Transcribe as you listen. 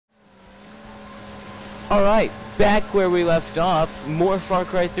Alright, back where we left off. More Far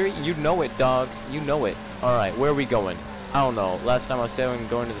Cry 3. You know it, dog. You know it. Alright, where are we going? I don't know. Last time I was saying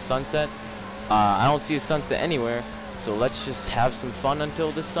going to the sunset. I don't see a sunset anywhere. So let's just have some fun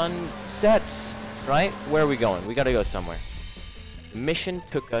until the sun sets. Right? Where are we going? We gotta go somewhere. The mission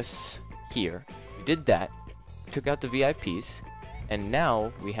took us here. We did that. Took out the VIPs. And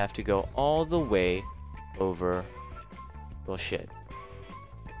now we have to go all the way over. Well, shit.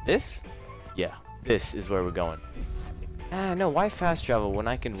 This? Yeah. This is where we're going. Ah, no, why fast travel when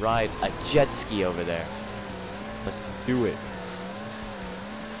I can ride a jet ski over there? Let's do it.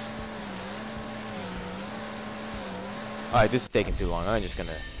 Alright, this is taking too long. I'm just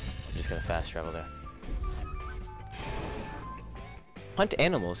gonna fast travel there. Hunt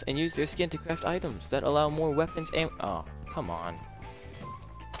animals and use their skin to craft items that allow more weapons and oh, come on.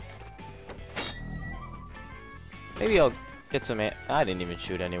 Maybe I'll get some I didn't even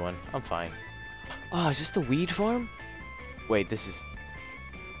shoot anyone. I'm fine. Oh, is this the weed farm? Wait, this is...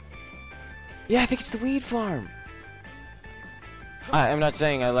 Yeah, I think it's the weed farm. I'm not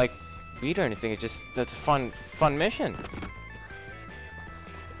saying I like weed or anything. It's just, that's a fun mission.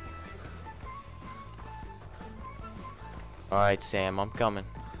 Alright, Sam, I'm coming.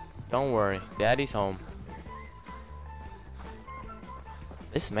 Don't worry. Daddy's home.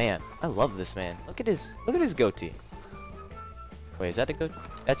 This man. I love this man. Look at his goatee. Wait, is that a goatee?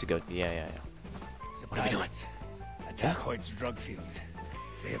 That's a goatee. Yeah. What are we doing? Attack Hoyt's drug fields.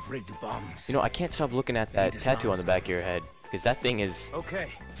 Stay afraid to bombs. You know, I can't stop looking at that tattoo on the back of your head. Because that thing is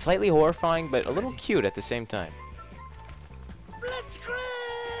slightly horrifying, but a little cute at the same time.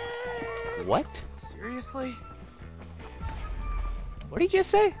 What? Seriously? What did you just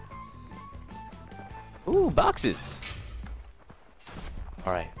say? Ooh, boxes.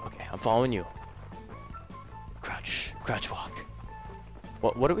 Alright, okay, I'm following you. Crouch walk.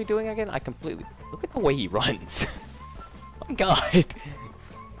 What are we doing again? I completely... Look at the way he runs. Oh my god.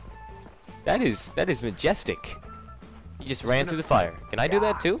 That is majestic. He just ran through the fire. Can I do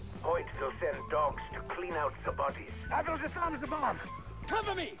that too? Hoyt will send dogs to clean out the bodies. I will disarm the bomb.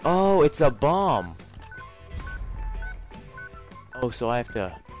 Cover me. Oh, it's a bomb. Oh, so I have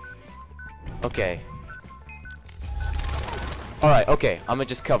to... Okay. Alright, okay. I'm gonna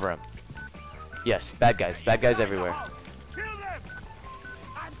just cover him. Yes, bad guys. Bad guys everywhere.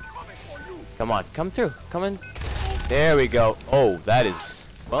 Come on, come through. Come in. There we go. Oh, that is...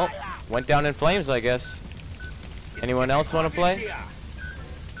 Well, went down in flames, I guess. Anyone else want to play?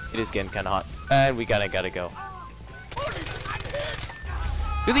 It is getting kind of hot. And we gotta go.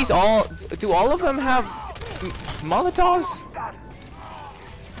 Do all of them have Molotovs?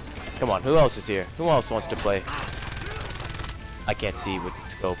 Come on, who else is here? Who else wants to play? I can't see with the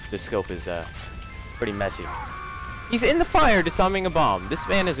scope. The scope is pretty messy. He's in the fire disarming a bomb. This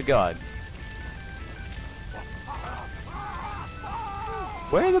man is a god.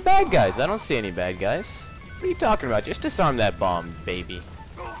 Where are the bad guys? I don't see any bad guys. What are you talking about? Just disarm that bomb, baby.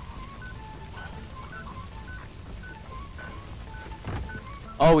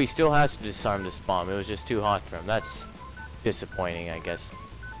 Oh, he still has to disarm this bomb. It was just too hot for him. That's disappointing, I guess.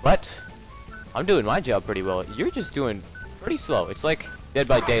 But I'm doing my job pretty well. You're just doing pretty slow. It's like Dead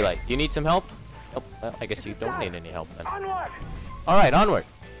by Daylight. Do you need some help? Nope. Well, I guess you don't need any help then. Alright, onward.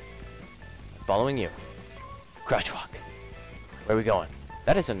 Following you. Crouch walk. Where are we going?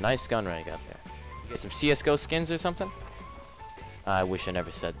 That is a nice gun rank out there. You get some CSGO skins or something? I wish I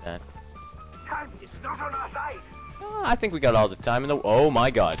never said that. Time is not on our side. I think we got all the time in the... Oh my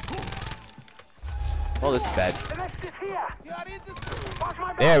god. Well, this is bad. The rest is here. Watch my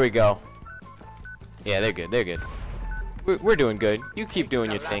back. There we go. Yeah, they're good. They're good. We're doing good. You keep doing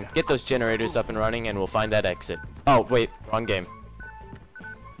your thing. Get those generators up and running, and we'll find that exit. Oh, wait. Wrong game.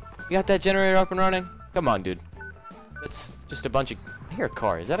 You got that generator up and running? Come on, dude. That's just a bunch of... I hear a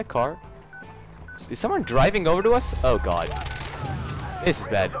car. Is that a car? Is someone driving over to us? Oh, God. This is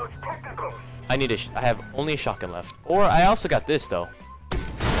bad. I have only a shotgun left. Or I also got this, though.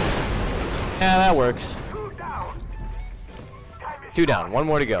 Yeah, that works. 2 down. 1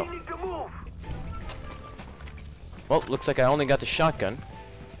 more to go. Well, looks like I only got the shotgun.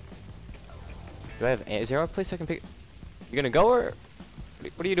 Do I have... Is there a place I can pick... You gonna go, or...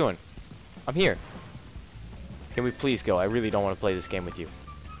 What are you doing? I'm here. Can we please go? I really don't want to play this game with you.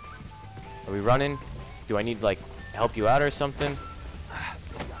 Are we running? Do I need, like, help you out or something?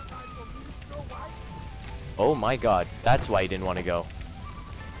 Oh my god. That's why you didn't want to go.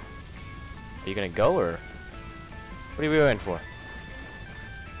 Are you gonna go, or... What are we waiting for?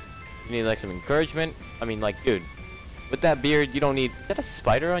 You need, like, some encouragement? I mean, like, dude. With that beard, you don't need... Is that a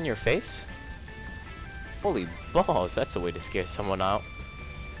spider on your face? Holy balls. That's a way to scare someone out.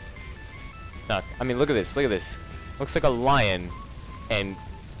 not. I mean, look at this. Look at this. Looks like a lion and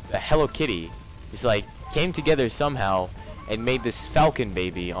a Hello Kitty. He's like came together somehow and made this falcon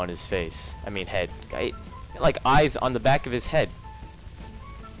baby on his face. I mean, head. Like eyes on the back of his head.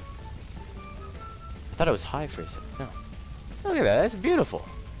 I thought it was high for a second. No. Look at that. That's beautiful.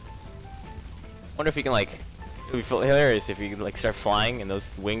 Wonder if you can like. It would be hilarious if you could like start flying and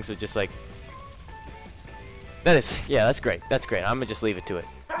those wings would just like. That is. Yeah, that's great. That's great. I'm gonna just leave it to it.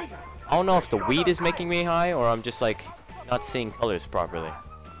 I don't know if the weed is making me high or I'm just like not seeing colors properly.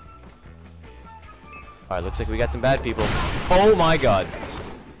 Alright, looks like we got some bad people. Oh my god.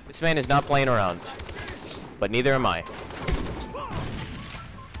 This man is not playing around. But neither am I.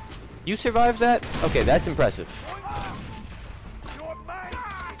 You survived that? Okay, that's impressive.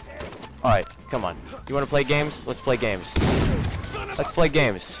 Alright, come on. You want to play games? Let's play games. Let's play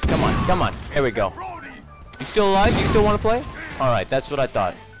games. Come on, come on. Here we go. You still alive? You still want to play? Alright, that's what I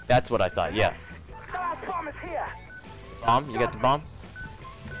thought. That's what I thought, yeah. Bomb? You got the bomb?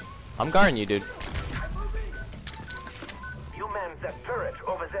 I'm guarding you, dude. You man that turret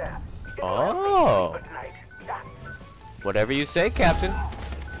over there. Oh. Whatever you say, Captain.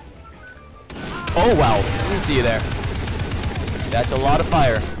 Oh, wow. Didn't see you there. That's a lot of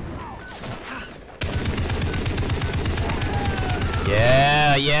fire.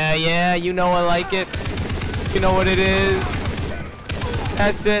 Yeah, yeah, yeah. You know I like it. You know what it is.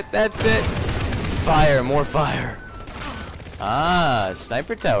 That's it. That's it. Fire. More fire. Ah,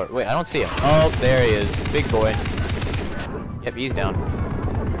 sniper tower. Wait, I don't see him. Oh, there he is. Big boy. Yep, he's down.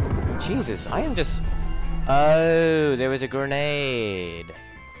 Jesus, I am just... Oh, there was a grenade.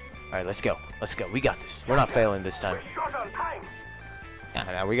 Alright, let's go. Let's go. We got this. We're not failing this time.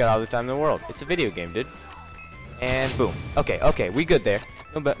 Yeah, we got all the time in the world. It's a video game, dude. And boom. Okay, okay. We good there.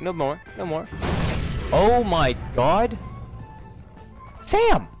 No more. No more. Oh my god.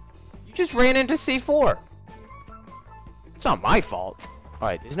 Sam! You just ran into C4. It's not my fault.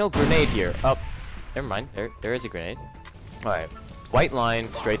 Alright, there's no grenade here. Oh, never mind. There is a grenade. Alright. White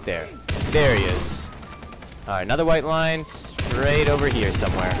line straight there. There he is. Alright, another white line straight over here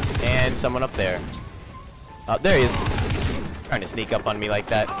somewhere. And someone up there. Oh, there he is. Trying to sneak up on me like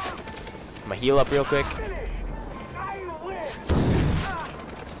that. I'm gonna heal up real quick.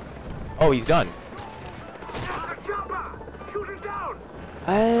 Oh, he's done.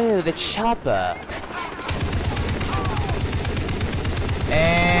 Oh, the chopper.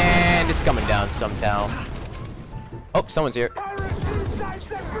 And it's coming down somehow. Oh, someone's here.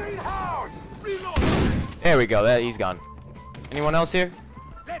 There we go. He's gone. Anyone else here?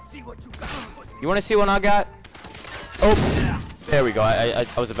 You want to see what I got? Oh, there we go. I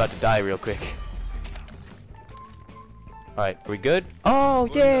was about to die real quick. All right, are we good? Oh,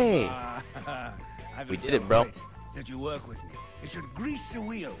 yay! We did it, bro. That you work with me. It should grease the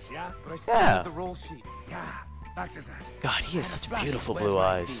wheels, yeah? Yeah. The roll sheet. Yeah. Back to that. God, he has such beautiful blue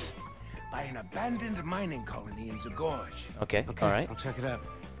eyes. By an abandoned mining colony in the gorge. Okay, all right. I'll check it out.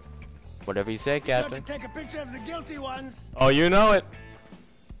 Whatever you say, Captain. Take a picture of the guilty ones. Oh, you know it.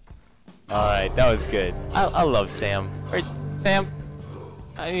 All right, that was good. I love Sam. Wait, Sam,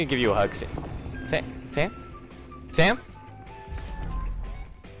 I need to give you a hug, Sam. Sam?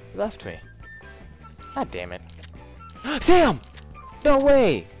 You left me. God damn it. Sam! No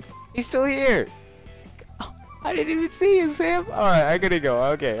way! He's still here! Oh, I didn't even see you, Sam! Alright, I gotta go.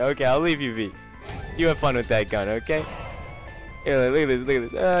 Okay, I'll leave you be. You have fun with that gun, okay? Here, look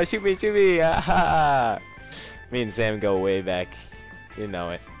at this. Shoot me! Ah, me and Sam go way back. You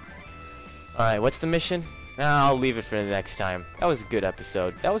know it. Alright, what's the mission? I'll leave it for the next time. That was a good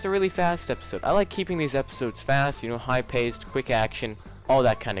episode. That was a really fast episode. I like keeping these episodes fast, you know, high-paced, quick action, all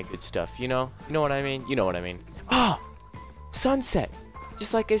that kind of good stuff, you know? You know what I mean? You know what I mean. Ah! Sunset!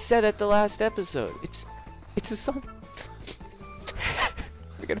 Just like I said at the last episode. It's a sun...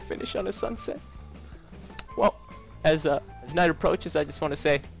 We're gonna finish on a sunset. Well, as night approaches, I just want to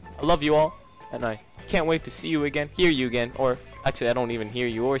say I love you all, and I can't wait to see you again, hear you again, or actually I don't even hear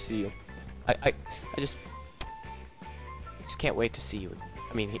you or see you. I just can't wait to see you.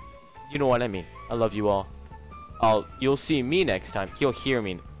 I mean, you know what I mean. I love you all. You'll see me next time. You'll hear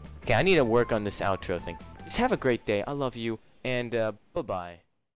me. Okay, I need to work on this outro thing. Just have a great day. I love you, and bye-bye.